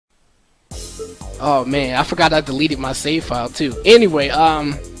Oh man, I forgot I deleted my save file too. Anyway,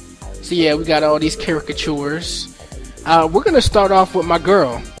 so yeah, we got all these caricatures. We're gonna start off with my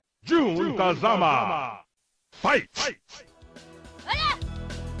girl. Jun Kazama. Fight!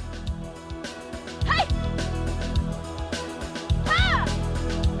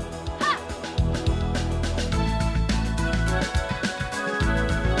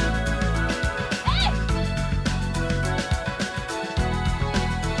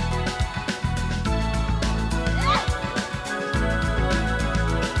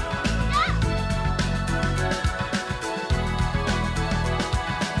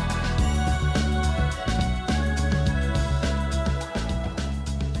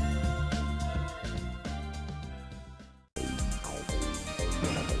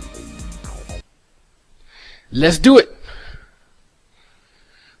 Let's do it!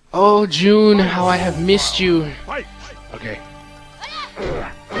 Oh, June, how I have missed you. Okay.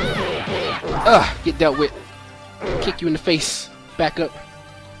 Get dealt with. Kick you in the face. Back up.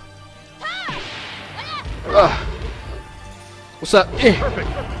 What's up?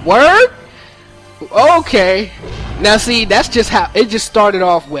 Word? Okay. Now see, that's just how it just started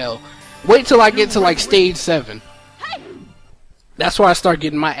off well. Wait till I get to like stage 7. That's why I start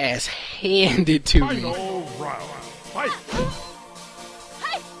getting my ass handed to me.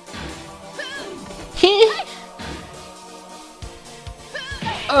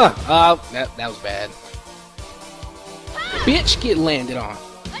 That was bad. Bitch, get landed on.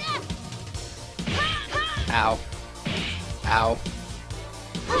 Ow. Ow.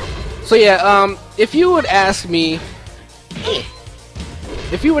 So yeah, if you would ask me,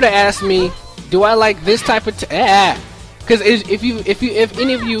 do I like this type of because if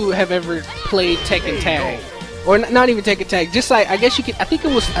any of you have ever played Tekken Tag, or not even Tekken Tag, just like I guess you could, I think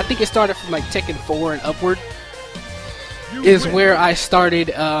it started from like Tekken 4 and upward, is where I started,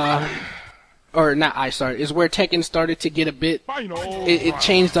 or not I started, is where Tekken started to get a bit, it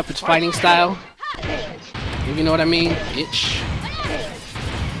changed up its fighting style, if you know what I mean, bitch.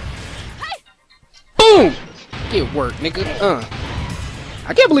 Boom! Get work, nigga,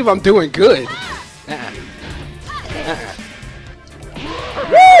 I can't believe I'm doing good.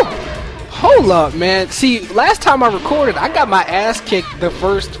 Woo! Hold up, man. See, last time I recorded, I got my ass kicked the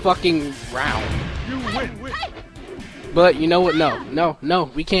first fucking round. But you know what? No.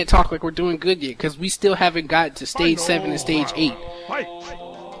 We can't talk like we're doing good yet, because we still haven't got to stage 7 and stage 8.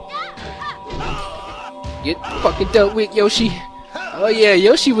 Get fucking dealt with, Yoshi. Oh yeah,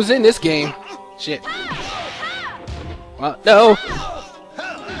 Yoshi was in this game. Shit. No.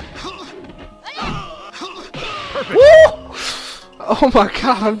 Woo! Oh my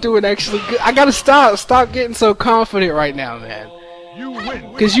god, I'm doing actually good. I gotta stop getting so confident right now, man.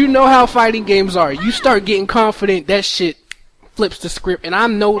 Cause you know how fighting games are. You start getting confident, that shit flips the script, and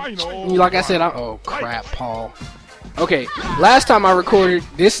I'm no, like I said, oh crap, Paul. Okay, last time I recorded,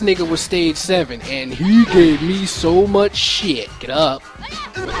 this nigga was stage 7, and he gave me so much shit. Get up,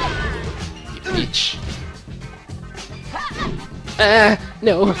 you bitch.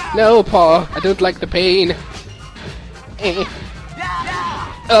 No, Paul, I don't like the pain.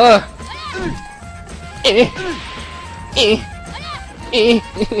 I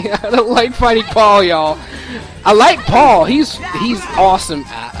don't like fighting Paul, y'all. I like Paul. He's awesome.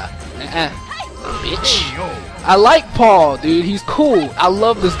 Bitch. I like Paul, dude. He's cool. I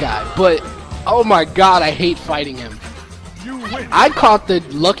love this guy. But oh my god, I hate fighting him. I caught the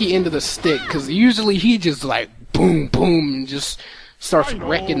lucky end of the stick, because usually he just like boom boom and just starts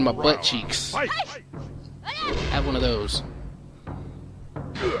wrecking my butt cheeks. Have one of those.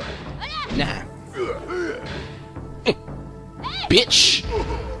 Nah. Bitch!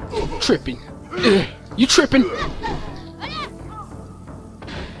 Tripping. You tripping?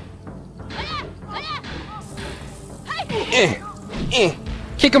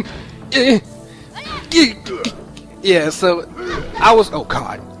 Kick him! Yeah, so I was. Oh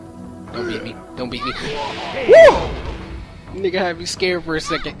god. Don't beat me. Don't beat me. Woo! Nigga had me scared for a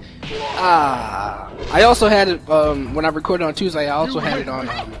second. I also had it when I recorded on Tuesday. I also had it on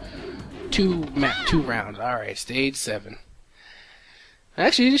two rounds. All right, stage 7.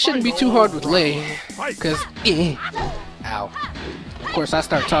 Actually, this shouldn't be too hard with Lei, cause ow. Of course, I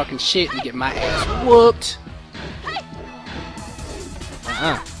start talking shit and get my ass whooped.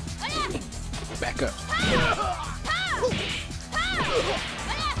 Back up.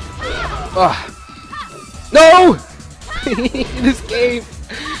 No! This game.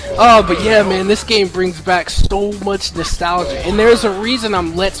 Oh, but yeah, man, this game brings back so much nostalgia, and there's a reason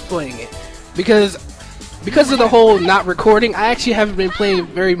I'm let's playing it, because of the whole not recording. I actually haven't been playing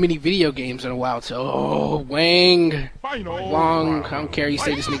very many video games in a while. So, Wang, Long, I don't care. You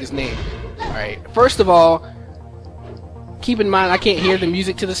say this nigga's name. Alright, first of all, keep in mind I can't hear the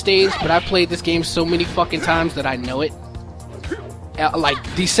music to the stage, but I've played this game so many fucking times that I know it. Like,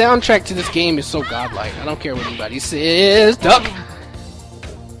 the soundtrack to this game is so godlike. I don't care what anybody says. Duck!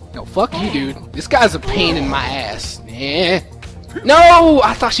 No, fuck you, dude. This guy's a pain in my ass. Yeah. No!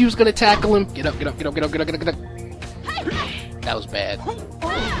 I thought she was gonna tackle him. Get up, get up, get up, get up, get up, get up, get up. That was bad.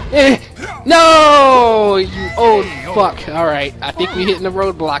 Eh. No! You old fuck. Alright, I think we're hitting the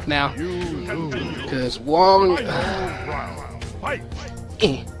roadblock now. Because Wong...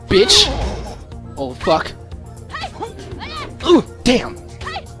 bitch! Oh, fuck. Ooh, damn!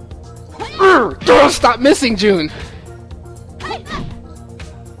 Stop missing, Jun!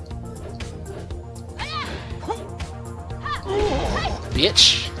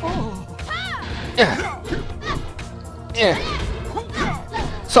 Bitch!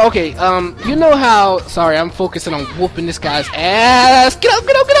 So, okay, you know how... Sorry, I'm focusing on whooping this guy's ass! Get up,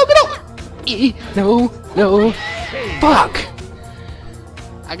 get up, get up, get up! No, no. Fuck!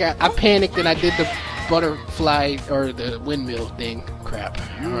 I panicked and I did the butterfly or the windmill thing. Crap.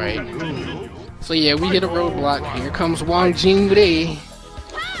 Alright. So yeah, we hit a roadblock. Here comes Wang Jingri.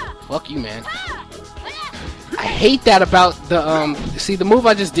 Fuck you, man. I hate that about the see the move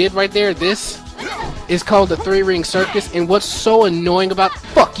I just did right there, this is called the 3-ring circus, and what's so annoying about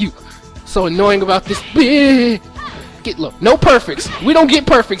fuck you. So annoying about this look, no perfects. We don't get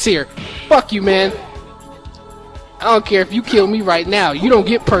perfects here. Fuck you, man. I don't care if you kill me right now. You don't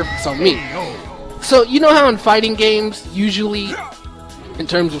get perfects on me. So, you know how in fighting games, usually, in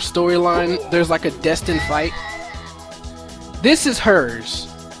terms of storyline, there's like a destined fight? This is hers.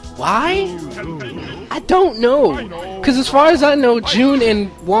 Why? I don't know. Because as far as I know, Jun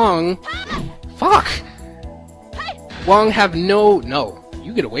and Wong... Fuck! Wong have no...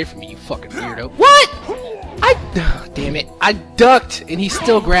 You get away from me, you fucking weirdo. What?! Damn it. I ducked, and he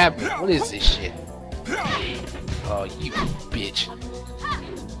still grabbed me. What is this shit? Oh, you bitch.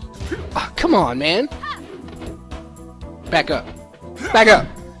 Oh, come on, man. Back up. Back up.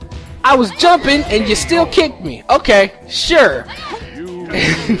 I was jumping and you still kicked me. Okay, sure.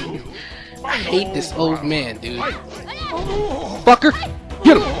 I hate this old man, dude. Fucker.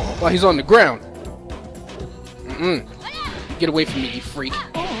 Get him while he's on the ground. Get away from me, you freak.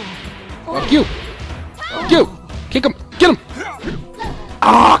 Fuck you. Fuck you. Kick him. Get him.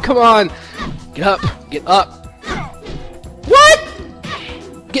 Ah, oh, come on. Get up. Get up. What?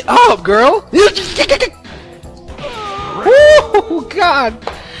 Get up, girl! Oh God!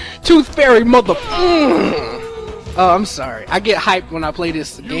 Tooth Fairy, mother. Oh, I'm sorry. I get hyped when I play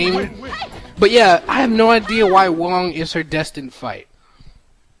this game. But yeah, I have no idea why Wong is her destined fight.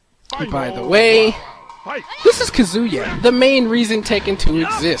 By the way, this is Kazuya, the main reason Tekken 2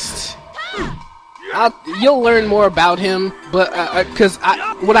 exists. You'll learn more about him, but because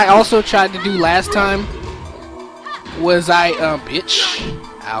what I also tried to do last time was bitch.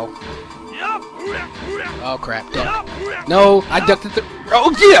 Ow. Oh crap, duck. No, I ducked it.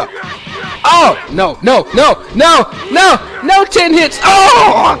 Oh yeah! Oh! No, no, no, no, no, no 10 hits!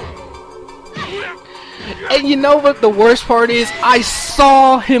 Oh! And you know what the worst part is? I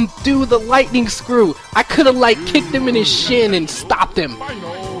saw him do the lightning screw. I could have like kicked him in his shin and stopped him.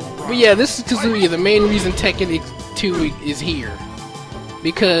 But yeah, this is Kazuya, the main reason Tekken 2 is here.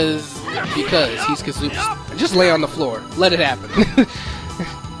 Because he's Kazuya. Just lay on the floor. Let it happen.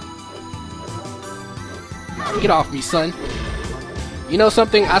 Get off me, son. You know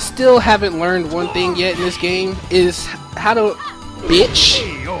something? I still haven't learned one thing yet in this game. Is how to... Bitch!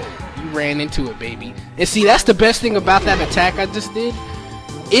 You ran into it, baby. And see, that's the best thing about that attack I just did.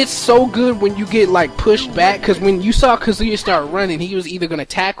 It's so good when you get, like, pushed back. Because when you saw Kazuya start running, he was either going to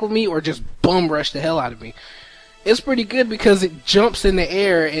tackle me or just bum rush the hell out of me. It's pretty good because it jumps in the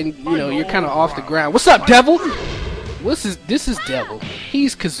air and, you know, you're kind of off the ground. What's up, devil? This is Devil.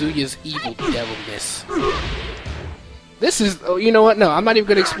 He's Kazuya's evil devilness. This is... Oh, you know what? No, I'm not even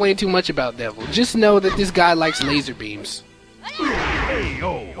going to explain too much about Devil. Just know that this guy likes laser beams.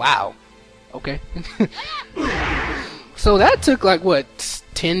 Wow. Okay. So that took like, what,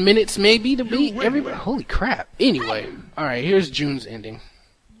 10 minutes maybe to beat everybody? Holy crap. Anyway. Alright, here's Jun's ending.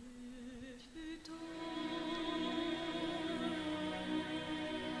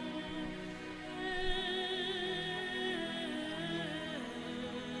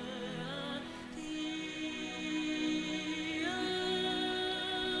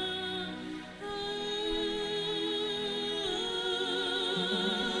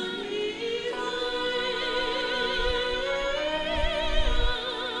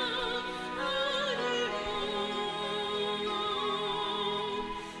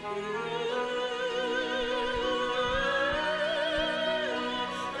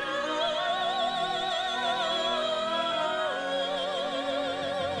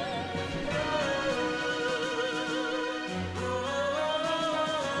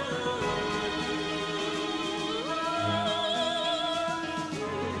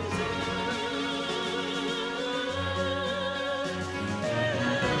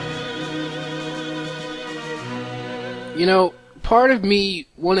 You know, part of me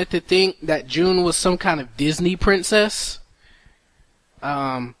wanted to think that Jun was some kind of Disney princess.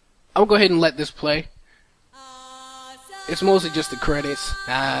 I'll go ahead and let this play. It's mostly just the credits.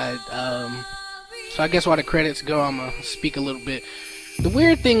 So I guess while the credits go, I'm gonna speak a little bit. The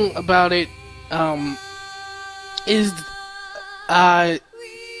weird thing about it, is,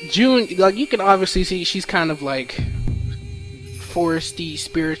 Jun, like, you can obviously see she's kind of like foresty,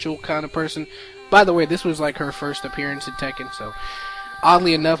 spiritual kind of person. By the way, this was like her first appearance in Tekken, so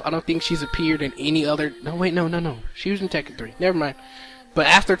oddly enough, I don't think she's appeared in any other. No, wait, no. She was in Tekken 3. Never mind. But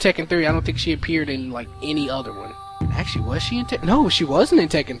after Tekken 3, I don't think she appeared in like any other one. Actually, was she in Tekken? No, she wasn't in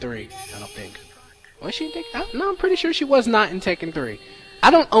Tekken 3. I don't think. Was she in Tekken? No, I'm pretty sure she was not in Tekken 3.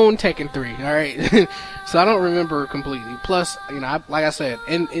 I don't own Tekken 3, alright? So I don't remember completely. Plus, you know, like I said,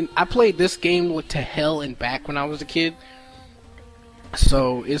 and I played this game to hell and back when I was a kid.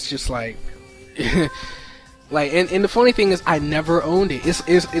 So it's just like, like, and the funny thing is, I never owned it.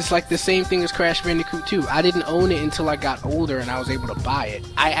 It's like the same thing as Crash Bandicoot 2. I didn't own it until I got older and I was able to buy it.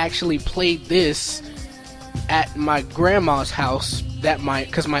 I actually played this at my grandma's house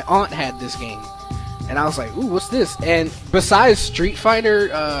because my aunt had this game. And I was like, ooh, what's this? And besides Street Fighter,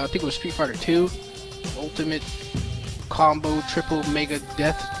 I think it was Street Fighter 2, Ultimate Combo Triple Mega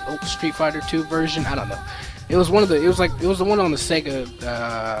Death Street Fighter 2 version. I don't know. It was one of the. It was the one on the Sega.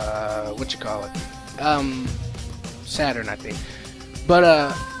 What you call it? Saturn, I think. But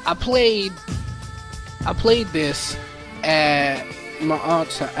I played this at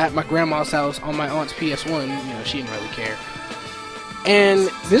my grandma's house on my aunt's PS1. You know, she didn't really care. And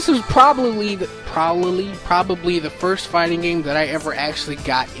this was probably the first fighting game that I ever actually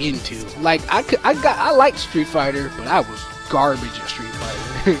got into. Like, I liked Street Fighter, but I was garbage at Street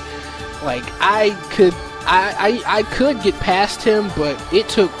Fighter. Like, I could get past him, but it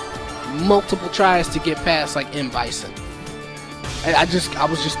took multiple tries to get past, like, M. Bison. I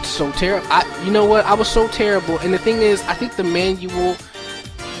was just so terrible. You know what? I was so terrible. And the thing is, I think the manual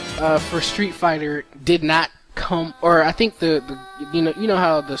for Street Fighter did not come, or I think the you know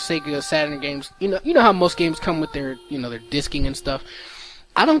how the Sega Saturn games, you know how most games come with their, you know, their disking and stuff.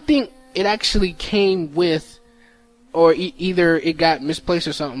 I don't think it actually came with, or either it got misplaced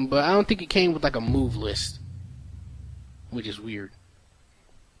or something, but I don't think it came with like a move list, which is weird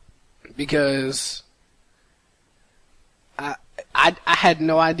because I had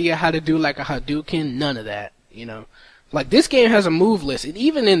no idea how to do like a Hadouken, none of that, you know. Like, this game has a move list, and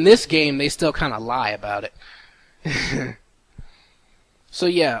even in this game they still kind of lie about it. So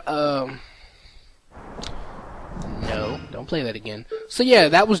yeah, no, don't play that again. So yeah,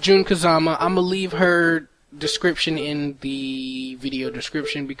 that was Jun Kazama. I'm gonna leave her description in the video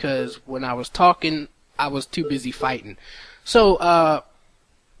description because when I was talking, I was too busy fighting. So,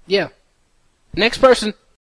 yeah. Next person.